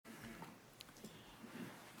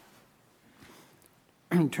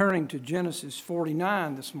turning to Genesis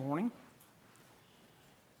 49 this morning.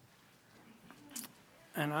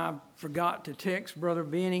 And I forgot to text Brother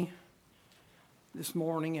Benny this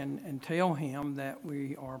morning and tell him that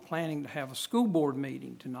we are planning to have a school board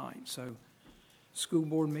meeting tonight. So school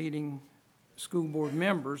board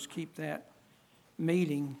members, keep that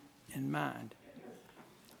meeting in mind.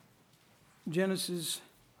 Genesis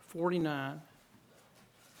 49.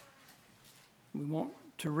 We want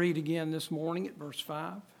to read again this morning at verse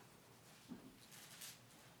 5.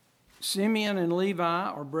 Simeon and Levi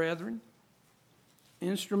are brethren.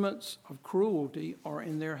 Instruments of cruelty are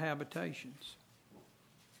in their habitations.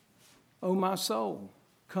 O my soul,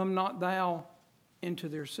 come not thou into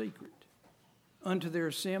their secret, unto their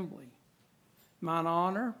assembly. Mine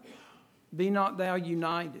honor, be not thou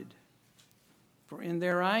united. For in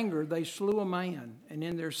their anger they slew a man, and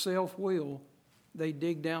in their self-will they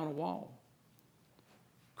dig down a wall.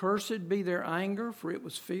 Cursed be their anger, for it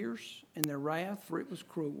was fierce, and their wrath, for it was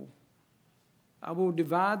cruel. I will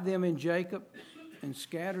divide them in Jacob and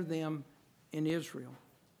scatter them in Israel.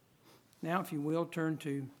 Now, if you will, turn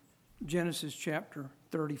to Genesis chapter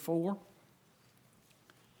 34.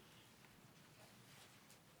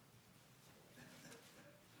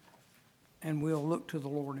 And we'll look to the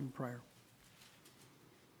Lord in prayer.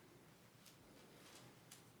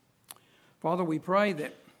 Father, we pray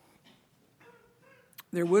that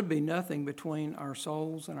there would be nothing between our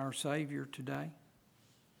souls and our Savior today.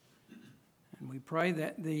 And we pray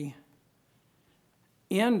that the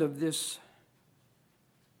end of this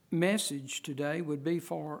message today would be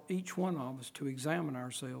for each one of us to examine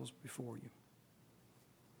ourselves before you.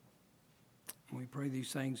 And we pray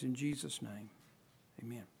these things in Jesus' name.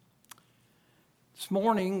 Amen. This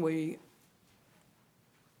morning we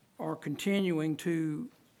are continuing to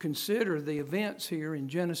consider the events here in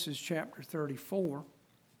Genesis chapter 34.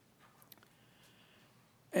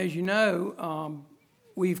 As you know,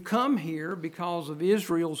 we've come here because of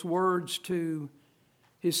Israel's words to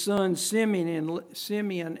his sons Simeon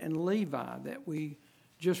and Levi that we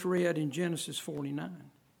just read in Genesis 49.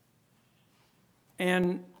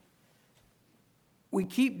 And we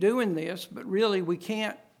keep doing this, but really we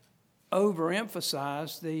can't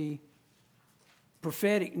overemphasize the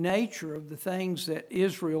prophetic nature of the things that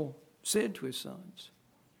Israel said to his sons.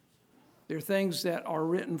 They're things that are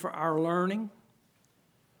written for our learning.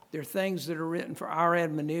 They're things that are written for our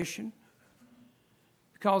admonition.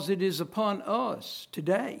 Because it is upon us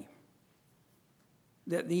today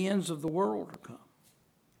that the ends of the world are come.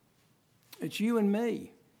 It's you and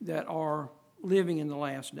me that are living in the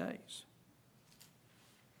last days.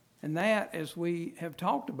 And that, as we have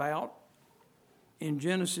talked about in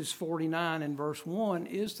Genesis 49 and verse 1,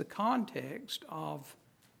 is the context of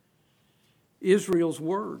Israel's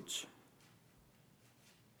words.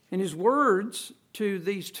 And his words to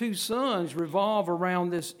these two sons revolve around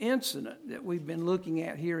this incident that we've been looking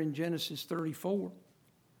at here in Genesis 34.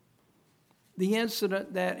 The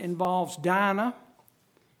incident that involves Dinah,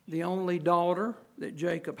 the only daughter that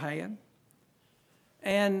Jacob had,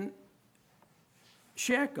 and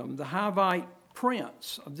Shechem, the Hivite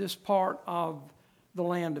prince of this part of the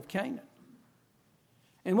land of Canaan.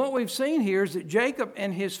 And what we've seen here is that Jacob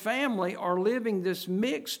and his family are living this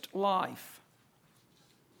mixed life.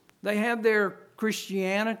 They have their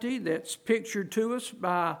Christianity that's pictured to us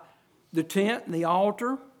by the tent and the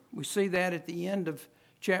altar. We see that at the end of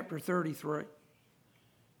chapter 33.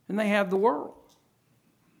 And they have the world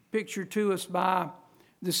pictured to us by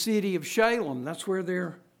the city of Shalem. That's where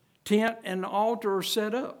their tent and the altar are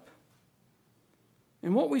set up.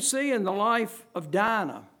 And what we see in the life of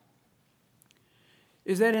Dinah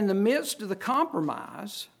is that in the midst of the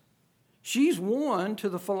compromise, she's won to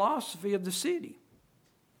the philosophy of the city.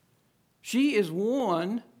 She is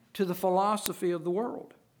one to the philosophy of the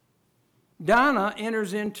world. Dinah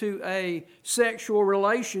enters into a sexual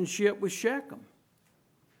relationship with Shechem.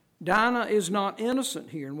 Dinah is not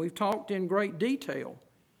innocent here, and we've talked in great detail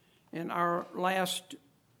in our last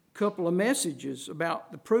couple of messages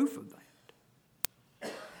about the proof of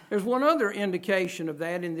that. There's one other indication of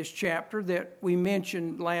that in this chapter that we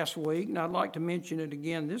mentioned last week, and I'd like to mention it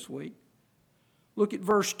again this week. Look at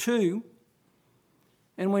verse 2.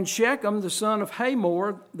 And when Shechem, the son of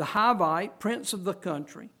Hamor, the Hivite, prince of the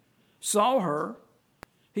country, saw her,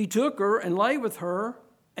 he took her and lay with her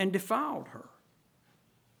and defiled her.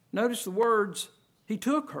 Notice the words, he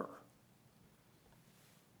took her.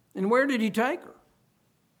 And where did he take her?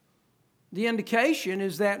 The indication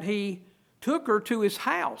is that he took her to his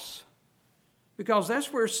house, because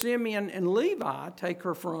that's where Simeon and Levi take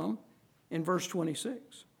her from in verse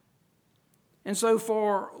 26. And so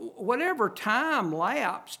for whatever time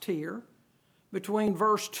lapsed here between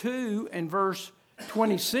verse 2 and verse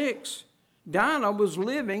 26, Dinah was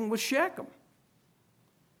living with Shechem.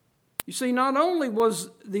 You see, not only was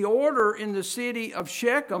the order in the city of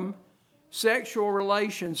Shechem sexual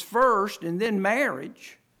relations first and then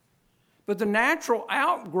marriage, but the natural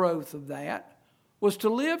outgrowth of that was to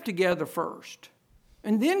live together first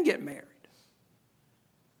and then get married.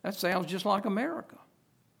 That sounds just like America.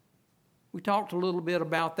 We talked a little bit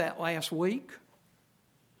about that last week.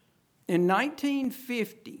 In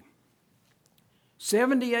 1950,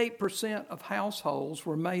 78% of households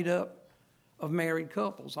were made up of married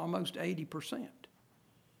couples, almost 80%.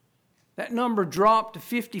 That number dropped to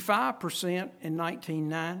 55% in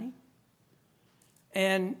 1990.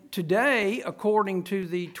 And today, according to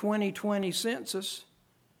the 2020 census,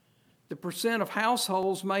 the percent of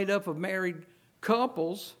households made up of married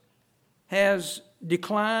couples has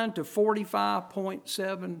declined to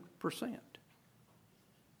 45.7%.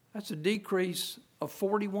 That's a decrease of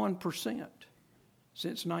 41%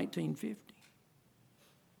 since 1950.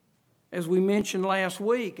 As we mentioned last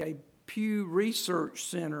week, a Pew Research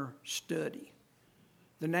Center study,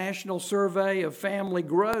 the National Survey of Family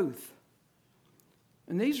Growth,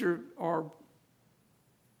 and these are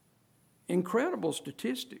incredible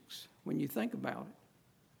statistics when you think about it.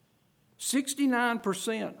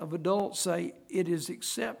 69% of adults say it is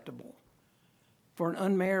acceptable for an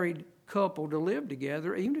unmarried couple to live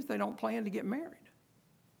together even if they don't plan to get married.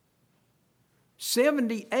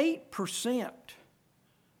 78%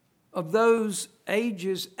 of those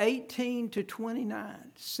ages 18 to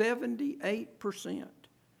 29, 78%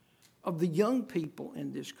 of the young people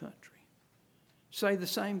in this country say the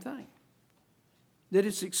same thing, that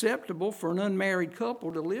it's acceptable for an unmarried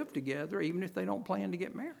couple to live together even if they don't plan to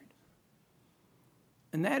get married.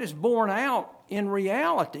 And that is borne out in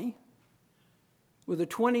reality with a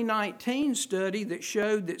 2019 study that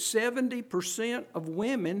showed that 70% of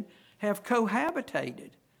women have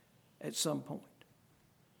cohabitated at some point.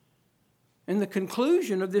 And the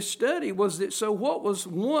conclusion of this study was that so what was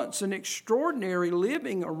once an extraordinary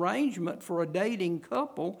living arrangement for a dating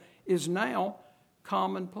couple is now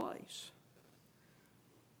commonplace.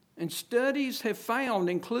 And studies have found,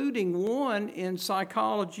 including one in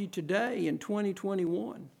Psychology Today in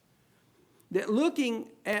 2021, that looking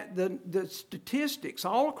at the statistics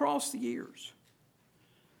all across the years,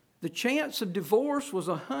 the chance of divorce was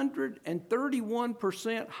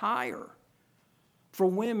 131% higher for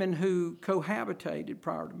women who cohabitated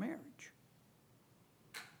prior to marriage.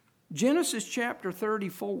 Genesis chapter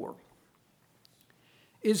 34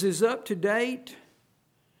 is as up to date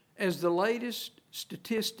as the latest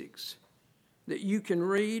statistics that you can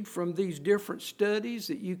read from these different studies,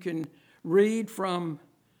 that you can read from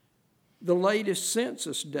the latest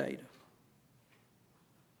census data.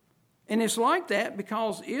 And it's like that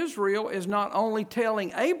because Israel is not only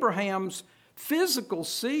telling Abraham's physical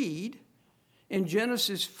seed in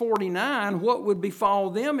Genesis 49 what would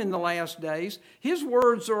befall them in the last days. His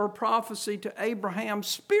words are a prophecy to Abraham's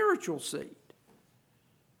spiritual seed.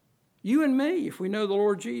 You and me, if we know the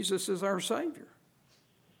Lord Jesus as our Savior.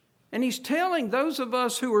 And he's telling those of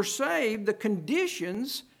us who are saved the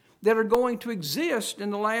conditions that are going to exist in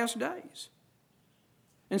the last days.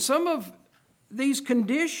 And some of these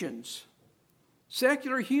conditions,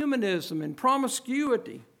 secular humanism and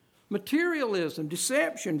promiscuity, materialism,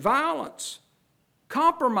 deception, violence,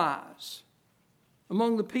 compromise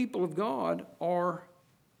among the people of God are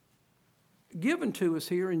given to us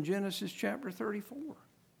here in Genesis chapter 34.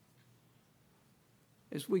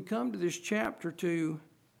 As we come to this chapter to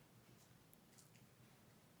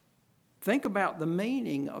think about the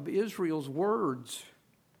meaning of Israel's words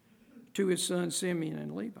to his sons Simeon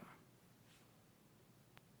and Levi.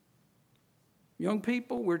 Young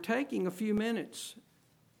people, we're taking a few minutes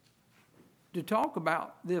to talk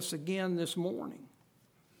about this again this morning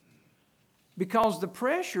because the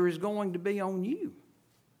pressure is going to be on you.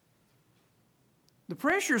 The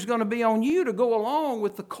pressure is going to be on you to go along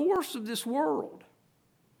with the course of this world,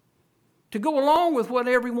 to go along with what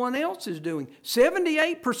everyone else is doing.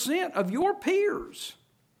 78% of your peers,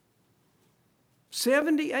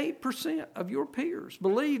 78% of your peers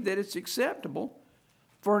believe that it's acceptable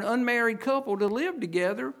for an unmarried couple to live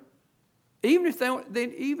together even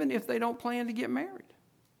if they don't plan to get married.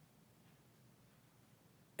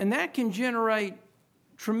 And that can generate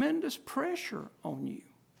tremendous pressure on you.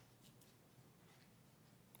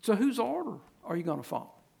 So whose order are you going to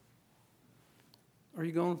follow? Are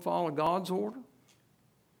you going to follow God's order?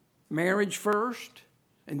 Marriage first,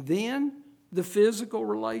 and then the physical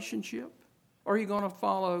relationship? Or are you going to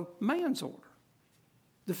follow man's order?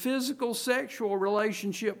 The physical, sexual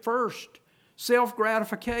relationship first,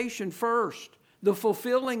 self-gratification first, the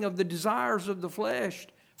fulfilling of the desires of the flesh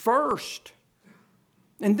first.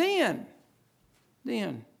 And then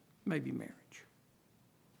maybe marriage.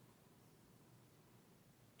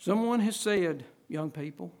 Someone has said, young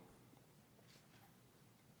people,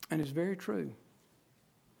 and it's very true,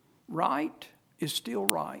 right is still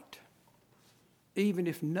right, even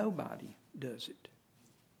if nobody does it.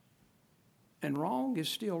 And wrong is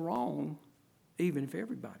still wrong, even if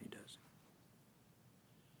everybody does it.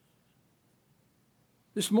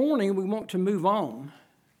 This morning, we want to move on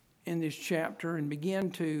in this chapter and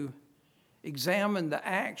begin to examine the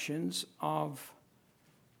actions of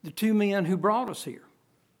the two men who brought us here.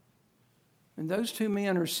 And those two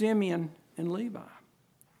men are Simeon and Levi.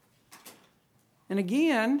 And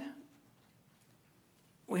again,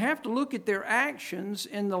 we have to look at their actions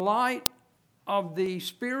in the light of the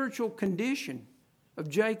spiritual condition of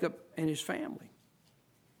Jacob and his family.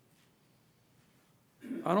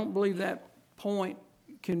 I don't believe that point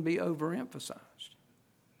can be overemphasized.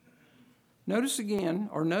 Notice again,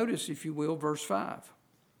 or notice, if you will, verse 5.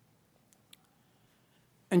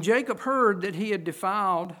 And Jacob heard that he had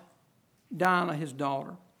defiled Dinah, his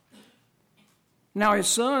daughter. Now his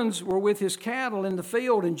sons were with his cattle in the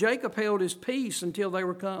field, and Jacob held his peace until they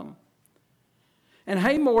were come. And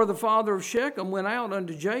Hamor, the father of Shechem, went out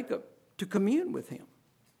unto Jacob to commune with him.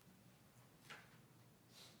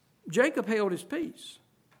 Jacob held his peace.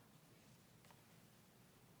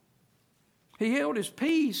 He held his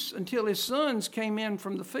peace until his sons came in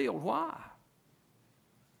from the field. Why?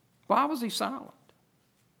 Why was he silent?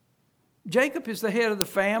 Jacob is the head of the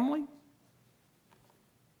family.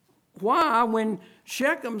 Why, when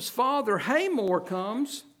Shechem's father Hamor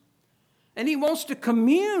comes and he wants to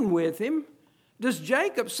commune with him, does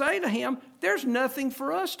Jacob say to him, there's nothing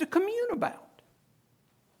for us to commune about?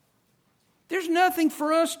 There's nothing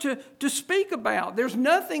for us to speak about. There's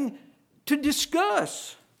nothing to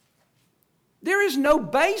discuss. There is no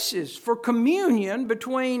basis for communion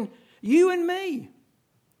between you and me.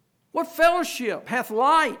 What fellowship hath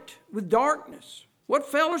light with darkness? What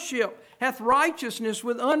fellowship hath righteousness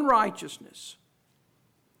with unrighteousness?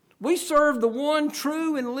 We serve the one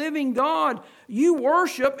true and living God. You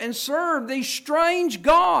worship and serve these strange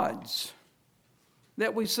gods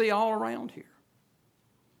that we see all around here.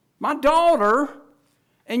 My daughter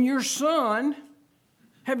and your son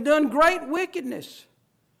have done great wickedness.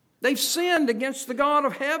 They've sinned against the God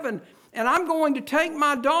of heaven, and I'm going to take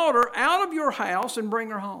my daughter out of your house and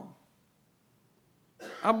bring her home.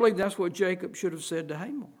 I believe that's what Jacob should have said to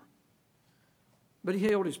Hamor. But he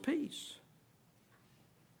held his peace.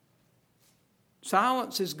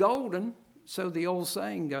 Silence is golden, so the old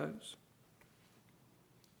saying goes.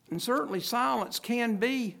 And certainly silence can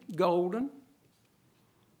be golden,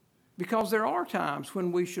 because there are times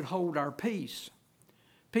when we should hold our peace.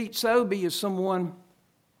 Pete Sobey is someone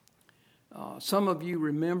some of you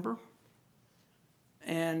remember.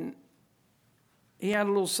 And he had a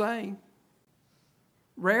little saying,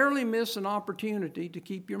 rarely miss an opportunity to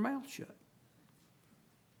keep your mouth shut.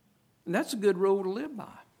 And that's a good rule to live by.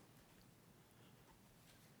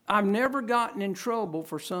 I've never gotten in trouble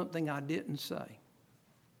for something I didn't say.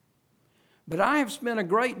 But I have spent a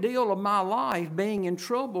great deal of my life being in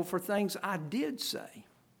trouble for things I did say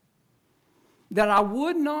that I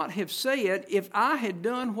would not have said if I had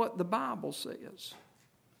done what the Bible says.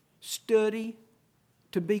 Study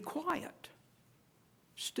to be quiet.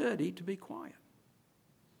 Study to be quiet.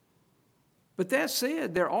 But that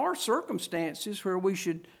said, there are circumstances where we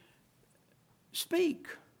should speak,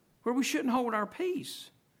 where we shouldn't hold our peace.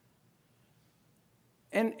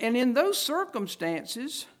 And in those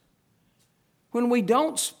circumstances, when we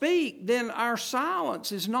don't speak, then our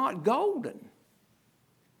silence is not golden.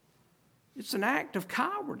 It's an act of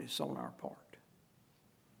cowardice on our part.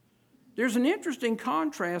 There's an interesting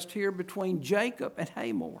contrast here between Jacob and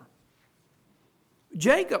Hamor.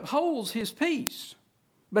 Jacob holds his peace,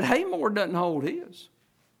 but Hamor doesn't hold his.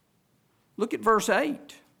 Look at verse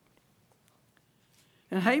 8.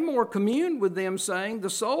 And Hamor communed with them, saying, the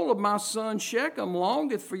soul of my son Shechem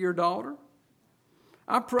longeth for your daughter.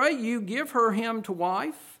 I pray you, give her him to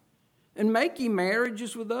wife, and make ye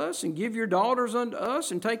marriages with us, and give your daughters unto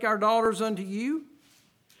us, and take our daughters unto you.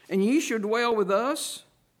 And ye shall dwell with us,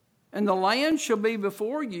 and the land shall be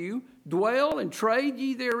before you. Dwell and trade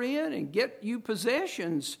ye therein, and get you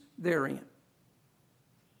possessions therein.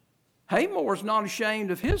 Hamor is not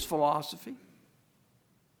ashamed of his philosophy.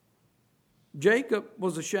 Jacob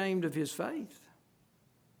was ashamed of his faith.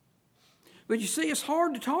 But you see, it's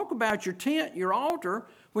hard to talk about your tent, your altar,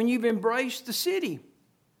 when you've embraced the city.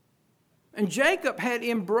 And Jacob had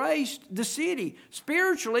embraced the city.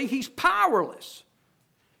 Spiritually, he's powerless.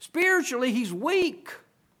 Spiritually, he's weak.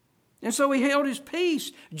 And so he held his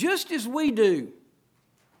peace, just as we do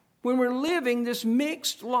when we're living this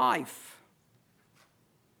mixed life.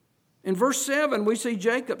 In verse 7, we see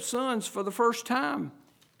Jacob's sons for the first time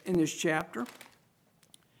in this chapter.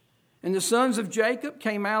 And the sons of Jacob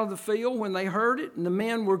came out of the field when they heard it, and the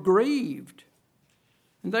men were grieved.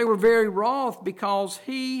 And they were very wroth because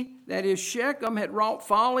he, that is Shechem, had wrought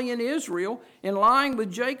folly in Israel in lying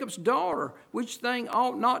with Jacob's daughter, which thing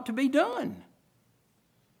ought not to be done.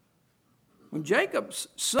 When Jacob's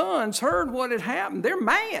sons heard what had happened, they're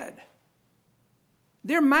mad.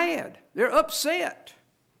 They're mad. They're upset.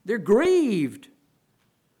 They're grieved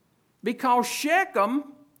because Shechem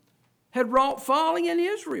had wrought folly in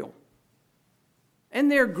Israel.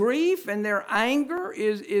 And their grief and their anger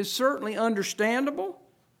is certainly understandable,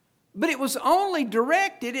 but it was only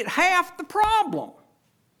directed at half the problem.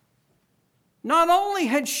 Not only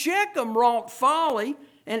had Shechem wrought folly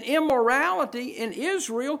and immorality in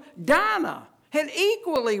Israel, Dinah had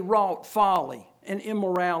equally wrought folly and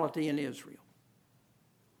immorality in Israel.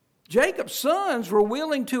 Jacob's sons were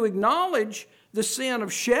willing to acknowledge the sin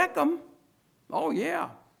of Shechem. Oh,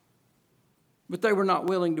 yeah. But they were not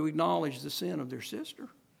willing to acknowledge the sin of their sister.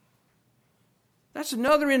 That's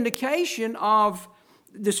another indication of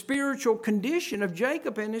the spiritual condition of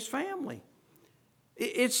Jacob and his family.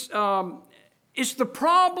 It's the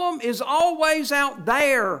problem is always out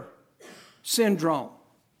there syndrome.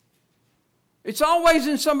 It's always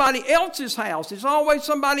in somebody else's house. It's always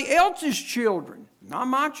somebody else's children. Not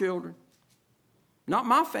my children. Not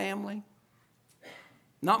my family.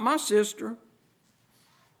 Not my sister.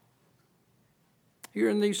 Here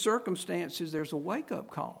in these circumstances, there's a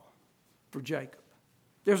wake-up call for Jacob.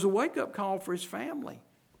 There's a wake-up call for his family.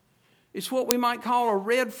 It's what we might call a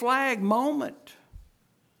red flag moment,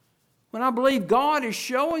 when I believe God is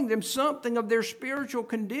showing them something of their spiritual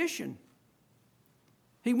condition.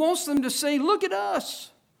 He wants them to see, look at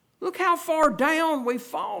us. Look how far down we've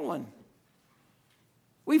fallen.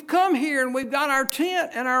 We've come here and we've got our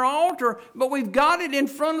tent and our altar, but we've got it in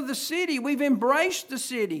front of the city. We've embraced the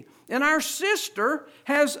city. And our sister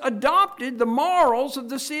has adopted the morals of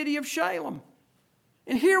the city of Shalem.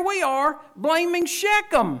 And here we are blaming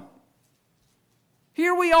Shechem.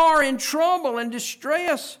 Here we are in trouble and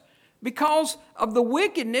distress because of the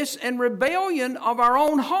wickedness and rebellion of our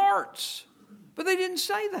own hearts. But they didn't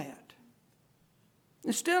say that.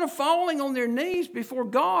 Instead of falling on their knees before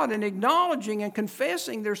God and acknowledging and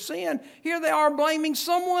confessing their sin, here they are blaming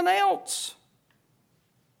someone else.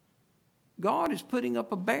 God is putting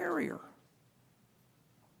up a barrier.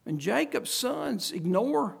 And Jacob's sons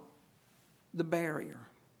ignore the barrier.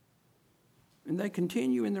 And they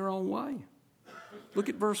continue in their own way. Look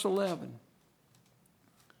at verse 11.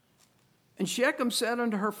 And Shechem said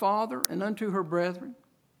unto her father and unto her brethren,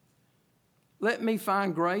 let me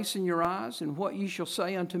find grace in your eyes, and what ye shall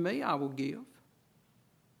say unto me I will give.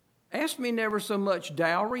 Ask me never so much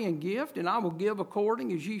dowry and gift, and I will give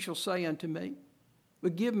according as ye shall say unto me.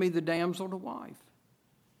 But give me the damsel to wife.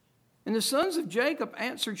 And the sons of Jacob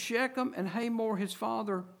answered Shechem and Hamor his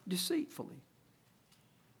father deceitfully,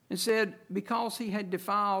 and said, because he had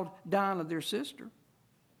defiled Dinah their sister.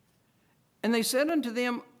 And they said unto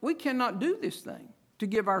them, we cannot do this thing, to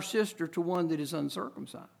give our sister to one that is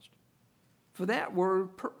uncircumcised. For that were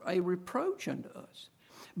a reproach unto us.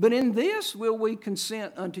 But in this will we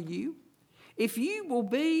consent unto you, if you will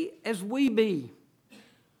be as we be,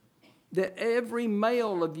 that every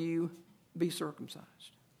male of you be circumcised.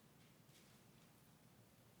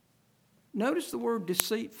 Notice the word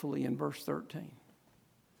deceitfully in verse 13.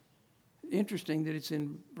 Interesting that it's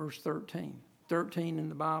in verse 13. 13 in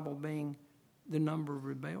the Bible being the number of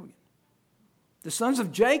rebellion. The sons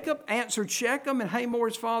of Jacob answered Shechem and Hamor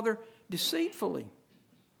his father deceitfully.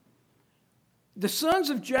 The sons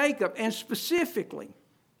of Jacob, and specifically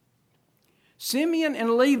Simeon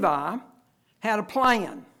and Levi, had a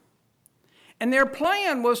plan. And their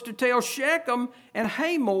plan was to tell Shechem and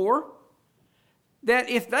Hamor that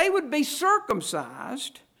if they would be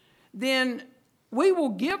circumcised, then we will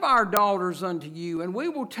give our daughters unto you, and we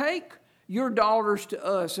will take your daughters to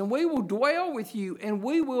us, and we will dwell with you, and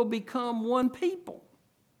we will become one people.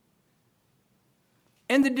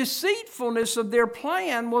 And the deceitfulness of their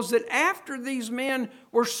plan was that after these men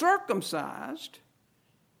were circumcised,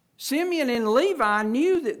 Simeon and Levi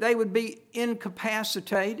knew that they would be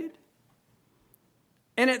incapacitated.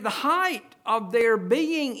 And at the height of their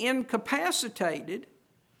being incapacitated,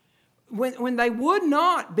 when they would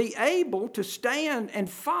not be able to stand and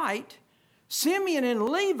fight, Simeon and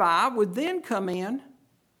Levi would then come in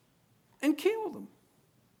and kill them.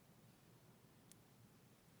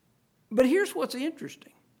 But here's what's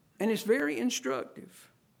interesting. And it's very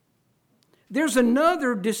instructive. There's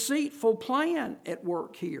another deceitful plan at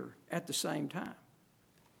work here at the same time.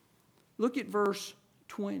 Look at verse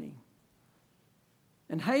 20.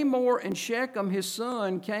 And Hamor and Shechem his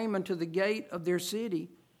son came unto the gate of their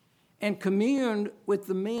city and communed with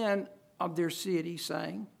the men of their city,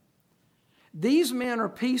 saying, These men are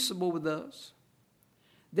peaceable with us.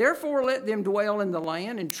 Therefore let them dwell in the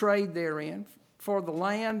land and trade therein, for the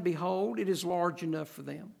land, behold, it is large enough for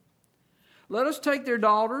them. Let us take their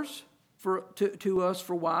daughters to us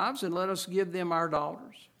for wives, and let us give them our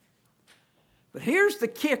daughters. But here's the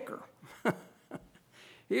kicker.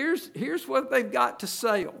 Here's what they've got to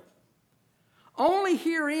sell. Only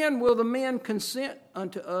herein will the men consent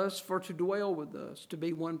unto us for to dwell with us, to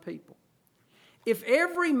be one people. If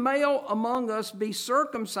every male among us be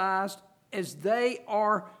circumcised as they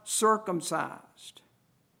are circumcised.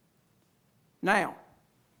 Now,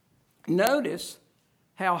 notice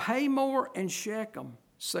how Hamor and Shechem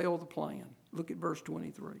sell the plan. Look at verse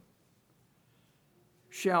 23.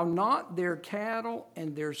 Shall not their cattle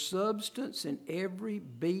and their substance and every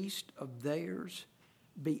beast of theirs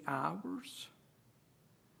be ours?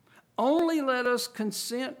 Only let us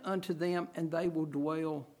consent unto them, and they will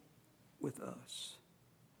dwell with us.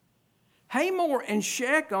 Hamor and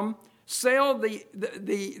Shechem sell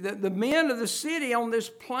the men of the city on this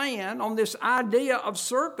plan, on this idea of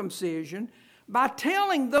circumcision, by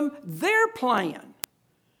telling them their plan.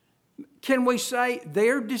 Can we say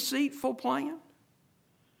their deceitful plan?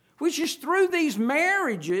 Which is through these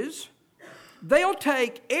marriages, they'll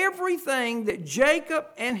take everything that Jacob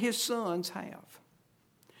and his sons have.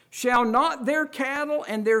 Shall not their cattle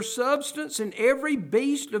and their substance and every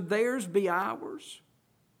beast of theirs be ours?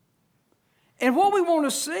 And what we want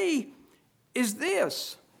to see is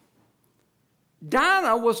this.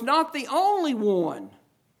 Dinah was not the only one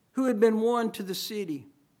who had been won to the city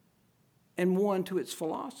and won to its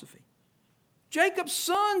philosophy. Jacob's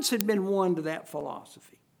sons had been won to that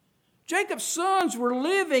philosophy. Jacob's sons were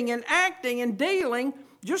living and acting and dealing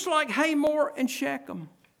just like Hamor and Shechem.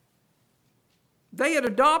 They had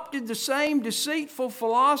adopted the same deceitful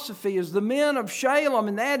philosophy as the men of Shalem,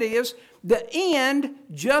 and that is, the end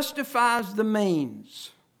justifies the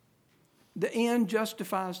means. The end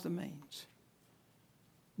justifies the means.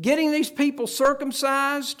 Getting these people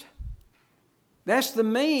circumcised, that's the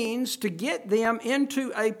means to get them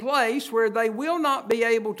into a place where they will not be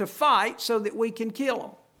able to fight so that we can kill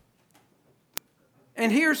them.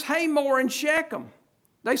 And here's Hamor and Shechem.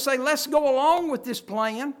 They say, let's go along with this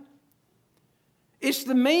plan. It's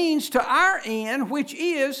the means to our end, which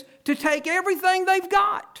is to take everything they've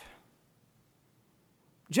got.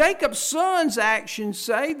 Jacob's sons' actions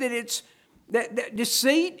say that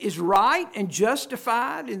deceit is right and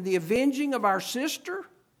justified in the avenging of our sister.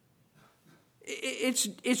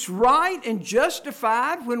 It's right and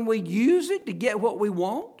justified when we use it to get what we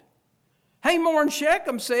want. Hamor and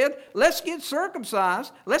Shechem said, let's get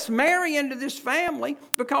circumcised. Let's marry into this family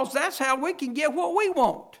because that's how we can get what we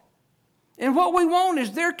want. And what we want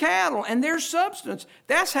is their cattle and their substance.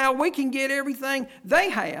 That's how we can get everything they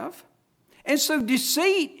have. And so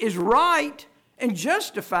deceit is right and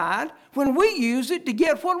justified when we use it to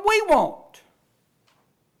get what we want.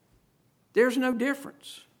 There's no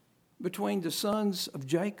difference between the sons of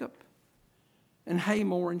Jacob and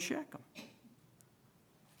Hamor and Shechem.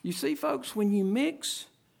 You see, folks, when you mix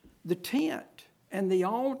the tent and the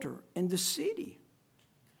altar and the city,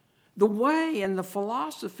 the way and the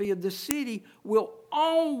philosophy of the city will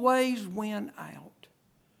always win out.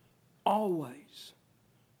 Always.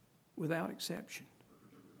 Without exception.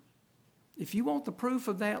 If you want the proof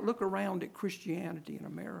of that, look around at Christianity in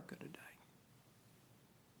America today.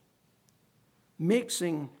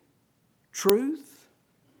 Mixing truth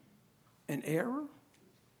and error,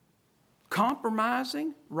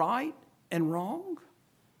 compromising right and wrong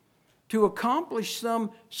to accomplish some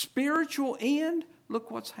spiritual end. Look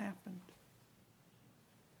what's happened.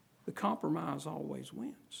 The compromise always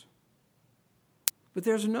wins. But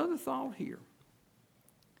there's another thought here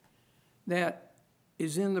that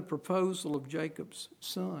is in the proposal of Jacob's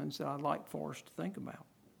sons that I'd like for us to think about.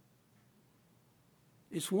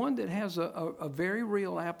 It's one that has a very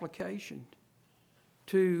real application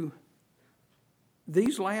to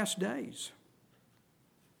these last days.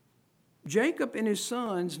 Jacob and his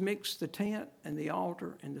sons mixed the tent and the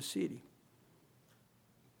altar and the city.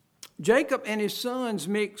 Jacob and his sons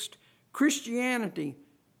mixed Christianity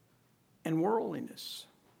and worldliness.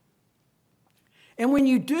 And when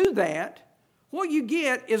you do that, what you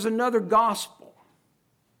get is another gospel.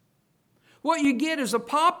 What you get is a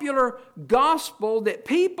popular gospel that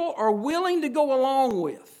people are willing to go along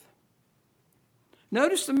with.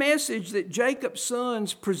 Notice the message that Jacob's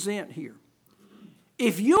sons present here.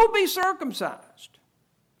 If you'll be circumcised,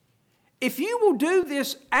 if you will do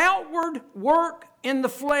this outward work in the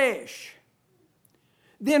flesh,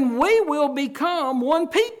 then we will become one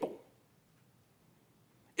people.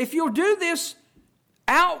 If you'll do this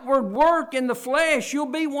outward work in the flesh, you'll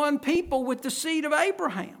be one people with the seed of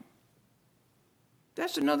Abraham.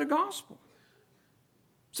 That's another gospel.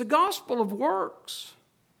 It's a gospel of works.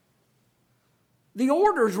 The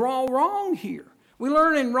orders are all wrong here. We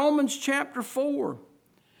learn in Romans chapter 4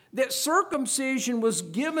 that circumcision was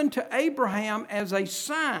given to Abraham as a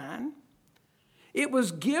sign. It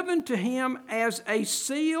was given to him as a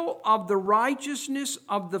seal of the righteousness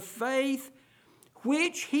of the faith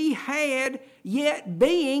which he had, yet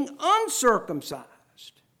being uncircumcised.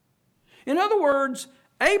 In other words,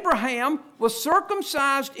 Abraham was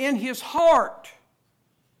circumcised in his heart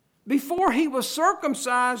before he was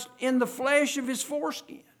circumcised in the flesh of his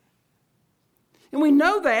foreskin. And we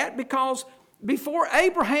know that because before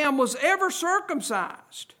Abraham was ever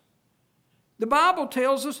circumcised, the Bible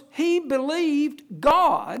tells us he believed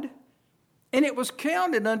God and it was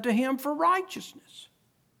counted unto him for righteousness.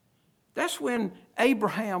 That's when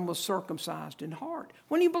Abraham was circumcised in heart,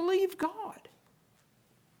 when he believed God.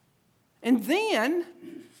 And then,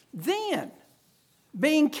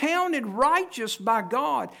 being counted righteous by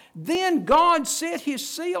God, then God set his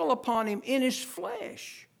seal upon him in his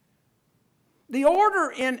flesh. The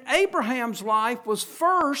order in Abraham's life was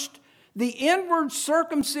first the inward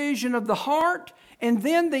circumcision of the heart and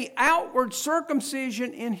then the outward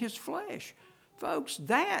circumcision in his flesh. Folks,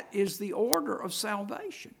 that is the order of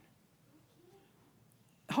salvation.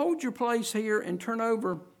 Hold your place here and turn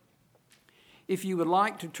over, if you would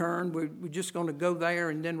like to turn. We're just going to go there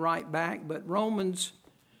and then right back. But Romans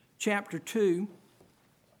chapter 2.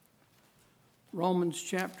 Romans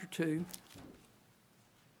chapter 2.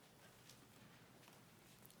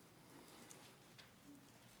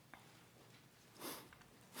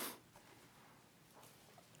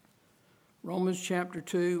 Romans chapter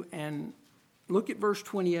 2, and look at verse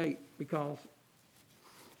 28, because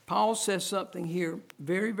Paul says something here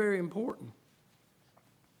very, very important.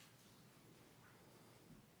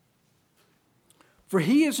 For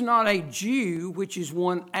he is not a Jew which is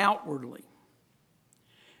one outwardly,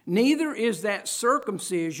 neither is that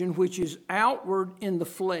circumcision which is outward in the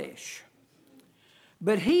flesh,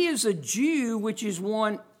 but he is a Jew which is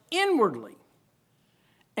one inwardly,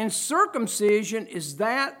 and circumcision is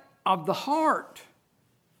that of the heart,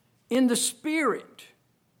 in the spirit,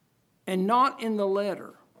 and not in the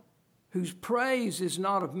letter, whose praise is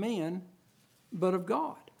not of men, but of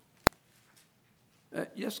God.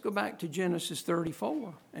 Let's go back to Genesis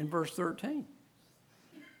 34 and verse 13.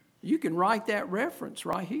 You can write that reference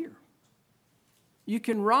right here. You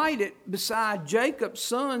can write it beside Jacob's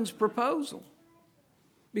son's proposal.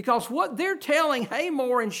 Because what they're telling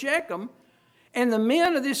Hamor and Shechem and the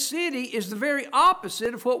men of this city is the very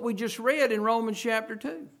opposite of what we just read in Romans chapter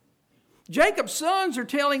 2. Jacob's sons are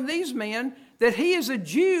telling these men that he is a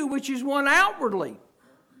Jew which is one outwardly.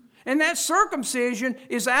 And that circumcision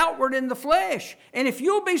is outward in the flesh. And if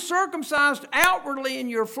you'll be circumcised outwardly in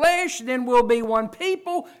your flesh, then we'll be one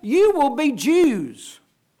people. You will be Jews.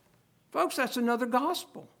 Folks, that's another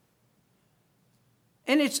gospel.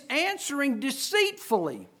 And it's answering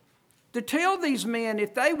deceitfully to tell these men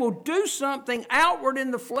if they will do something outward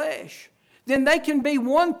in the flesh, then they can be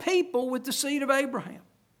one people with the seed of Abraham.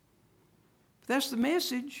 That's the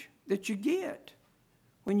message that you get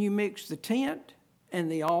when you mix the tent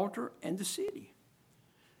and the altar and the city.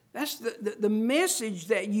 That's the message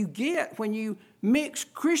that you get when you mix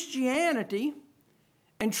Christianity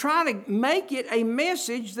and try to make it a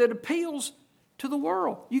message that appeals to the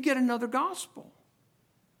world. You get another gospel.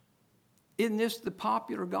 Isn't this the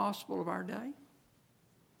popular gospel of our day?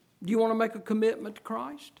 Do you want to make a commitment to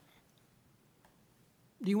Christ?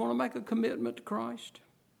 Do you want to make a commitment to Christ?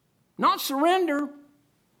 Not surrender.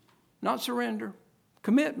 Not surrender.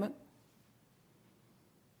 Commitment.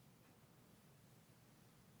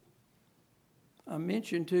 I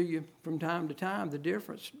mentioned to you from time to time the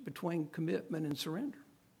difference between commitment and surrender.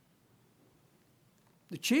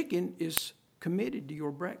 The chicken is committed to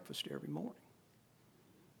your breakfast every morning.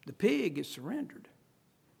 The pig is surrendered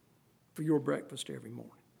for your breakfast every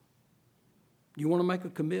morning. You want to make a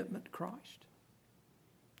commitment to Christ?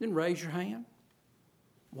 Then raise your hand,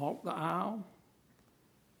 walk the aisle,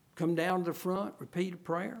 come down to the front, repeat a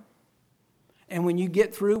prayer. And when you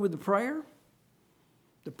get through with the prayer,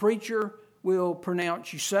 the preacher will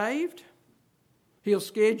pronounce you saved. He'll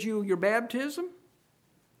schedule your baptism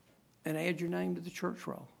and add your name to the church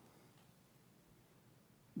roll.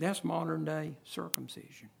 That's modern day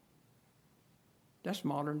circumcision. That's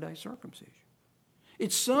modern day circumcision.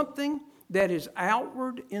 It's something that is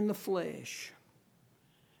outward in the flesh.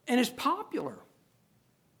 And it's popular.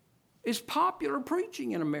 It's popular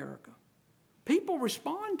preaching in America. People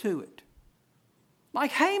respond to it.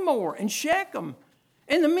 Like Hamor and Shechem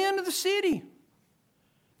and the men of the city.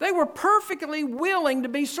 They were perfectly willing to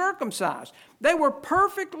be circumcised. They were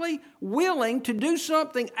perfectly willing to do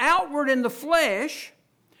something outward in the flesh,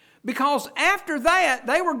 because after that,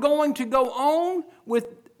 they were going to go on with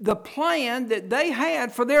the plan that they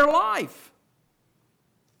had for their life.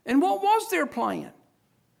 And what was their plan?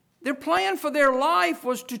 Their plan for their life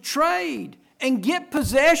was to trade and get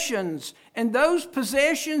possessions. And those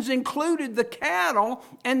possessions included the cattle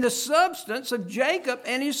and the substance of Jacob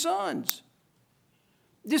and his sons.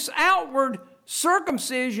 This outward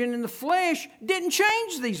circumcision in the flesh didn't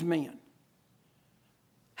change these men.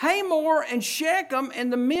 Hamor and Shechem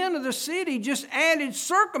and the men of the city just added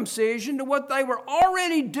circumcision to what they were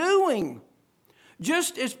already doing.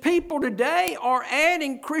 Just as people today are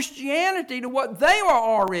adding Christianity to what they are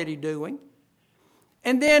already doing.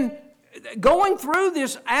 And then going through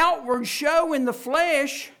this outward show in the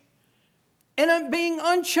flesh and being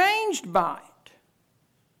unchanged by it.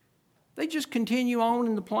 They just continue on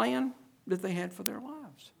in the plan that they had for their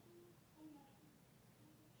lives.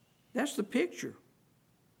 That's the picture.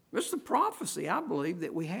 That's the prophecy, I believe,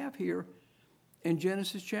 that we have here in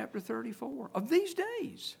Genesis chapter 34 of these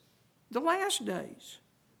days, the last days.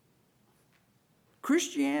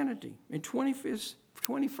 Christianity in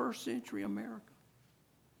 21st century America.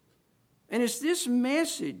 And it's this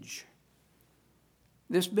message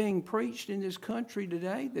that's being preached in this country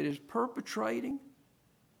today that is perpetrating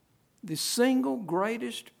the single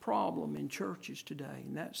greatest problem in churches today,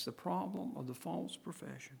 and that's the problem of the false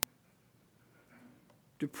profession.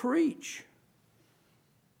 To preach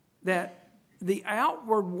that the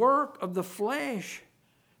outward work of the flesh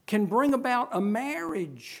can bring about a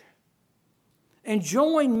marriage and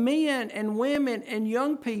join men and women and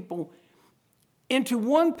young people into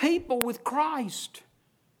one people with Christ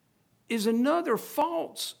is another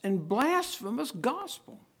false and blasphemous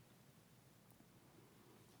gospel.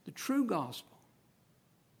 The true gospel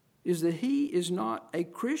is that he is not a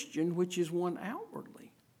Christian which is one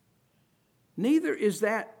outwardly. Neither is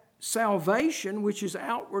that salvation which is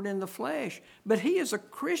outward in the flesh, but he is a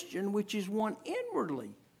Christian which is one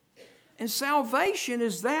inwardly. And salvation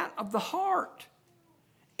is that of the heart,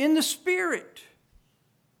 in the spirit,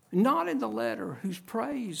 not in the letter, whose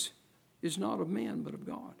praise is not of men but of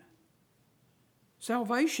God.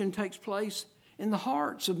 Salvation takes place in the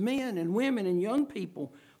hearts of men and women and young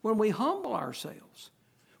people when we humble ourselves,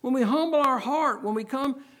 when we humble our heart, when we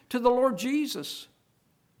come to the Lord Jesus,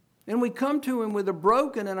 and we come to him with a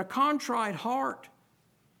broken and a contrite heart,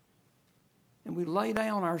 and we lay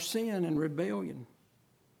down our sin and rebellion.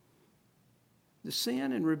 The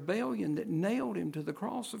sin and rebellion that nailed him to the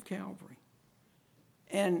cross of Calvary.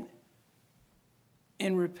 And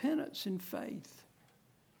in repentance and faith,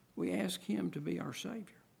 we ask him to be our Savior.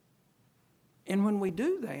 And when we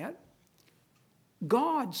do that,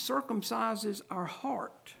 God circumcises our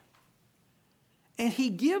heart. And he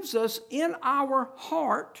gives us in our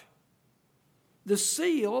heart the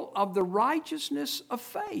seal of the righteousness of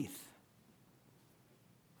faith.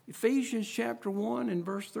 Ephesians chapter 1 and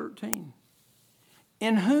verse 13.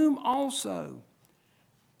 In whom also,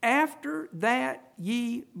 after that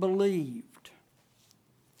ye believed,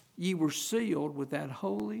 ye were sealed with that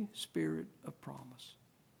Holy Spirit of promise.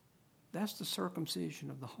 That's the circumcision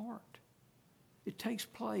of the heart. It takes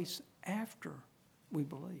place after we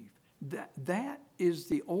believe. That is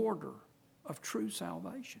the order of true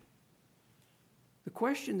salvation. The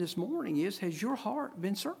question this morning is, has your heart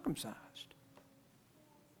been circumcised?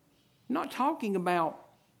 I'm not talking about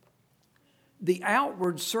the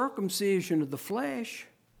outward circumcision of the flesh.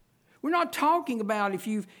 We're not talking about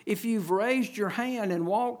if you've raised your hand and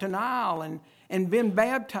walked an aisle and been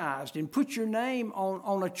baptized and put your name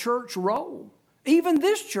on a church roll, even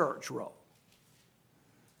this church roll.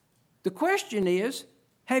 The question is,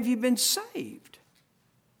 have you been saved?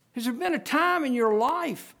 Has there been a time in your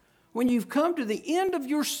life when you've come to the end of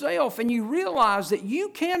yourself and you realize that you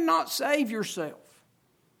cannot save yourself?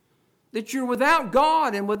 That you're without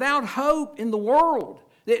God and without hope in the world.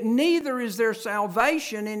 That neither is there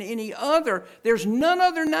salvation in any other. There's none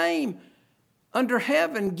other name under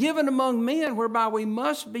heaven given among men whereby we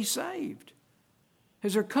must be saved.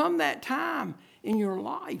 Has there come that time in your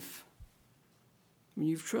life when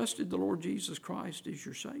you've trusted the Lord Jesus Christ as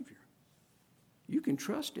your Savior? You can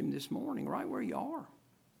trust him this morning right where you are.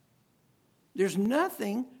 There's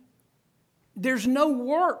nothing There's no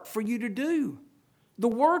work for you to do. The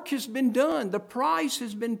work has been done. The price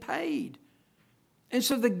has been paid. And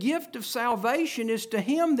so the gift of salvation is to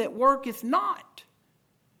him that worketh not,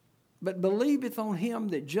 but believeth on him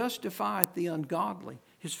that justifieth the ungodly.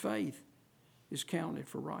 His faith is counted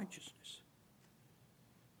for righteousness.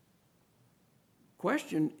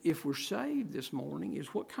 Question, if we're saved this morning,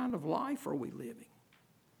 is what kind of life are we living?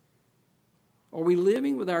 Are we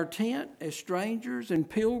living with our tent as strangers and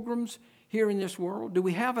pilgrims here in this world? Do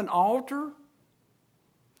we have an altar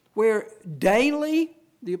where daily,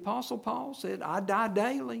 the Apostle Paul said, I die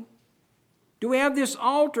daily? Do we have this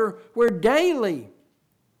altar where daily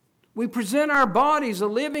we present our bodies a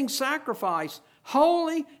living sacrifice,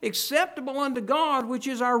 holy, acceptable unto God, which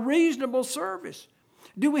is our reasonable service?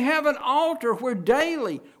 Do we have an altar where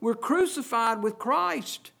daily we're crucified with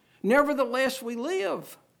Christ? Nevertheless we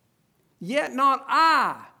live. Yet not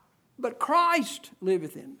I, but Christ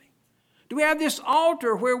liveth in me. Do we have this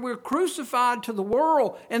altar where we're crucified to the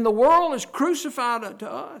world and the world is crucified unto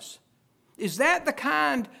us? Is that the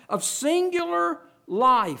kind of singular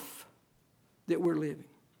life that we're living?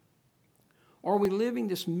 Or are we living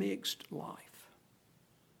this mixed life?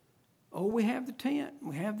 Oh, we have the tent,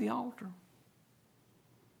 we have the altar,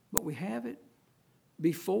 but we have it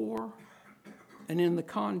before and in the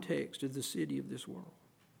context of the city of this world.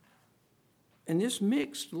 And this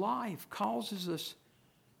mixed life causes us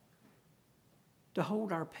to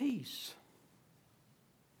hold our peace.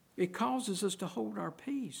 It causes us to hold our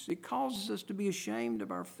peace. It causes us to be ashamed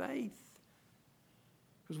of our faith.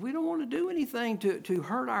 Because we don't want to do anything to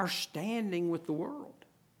hurt our standing with the world.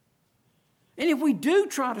 And if we do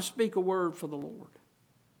try to speak a word for the Lord,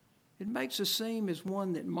 it makes us seem as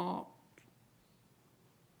one that mocked.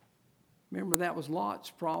 Remember, that was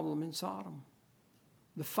Lot's problem in Sodom.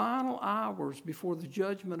 The final hours before the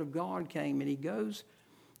judgment of God came, and he goes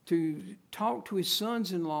to talk to his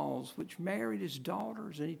sons-in-laws, which married his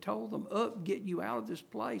daughters, and he told them, up, get you out of this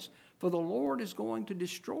place, for the Lord is going to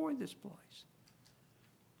destroy this place.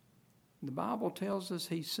 The Bible tells us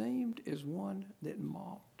he seemed as one that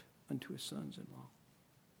mocked unto his sons-in-law.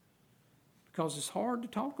 Because it's hard to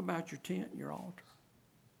talk about your tent and your altar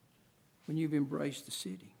when you've embraced the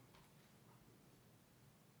city.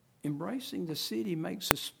 Embracing the city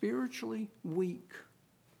makes us spiritually weak.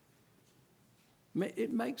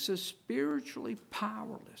 It makes us spiritually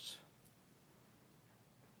powerless,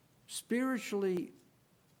 spiritually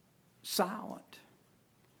silent,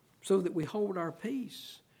 so that we hold our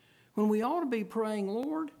peace. When we ought to be praying,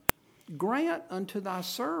 Lord, grant unto thy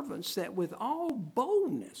servants that with all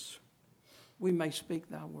boldness we may speak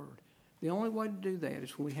thy word. The only way to do that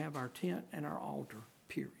is when we have our tent and our altar,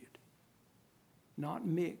 period. Not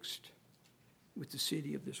mixed with the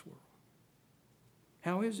city of this world.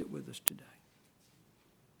 How is it with us today?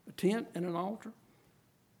 A tent and an altar?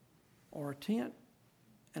 Or a tent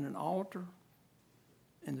and an altar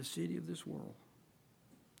and the city of this world?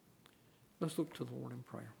 Let's look to the Lord in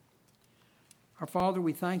prayer. Our Father,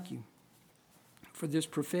 we thank you for this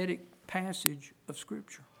prophetic passage of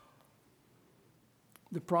Scripture.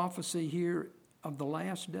 The prophecy here of the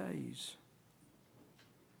last days.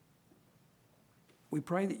 We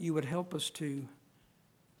pray that you would help us to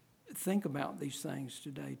think about these things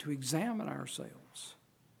today, to examine ourselves.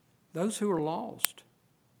 Those who are lost,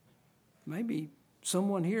 maybe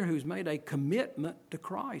someone here who's made a commitment to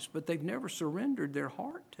Christ, but they've never surrendered their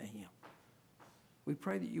heart to him. We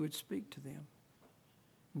pray that you would speak to them.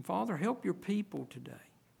 And Father, help your people today.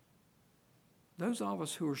 Those of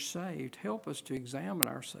us who are saved, help us to examine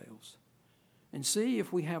ourselves and see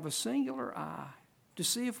if we have a singular eye, to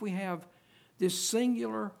see if we have this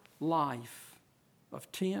singular life of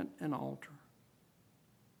tent and altar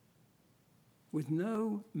with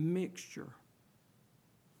no mixture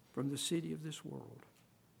from the city of this world.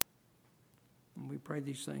 And we pray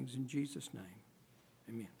these things in Jesus' name.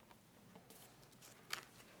 Amen.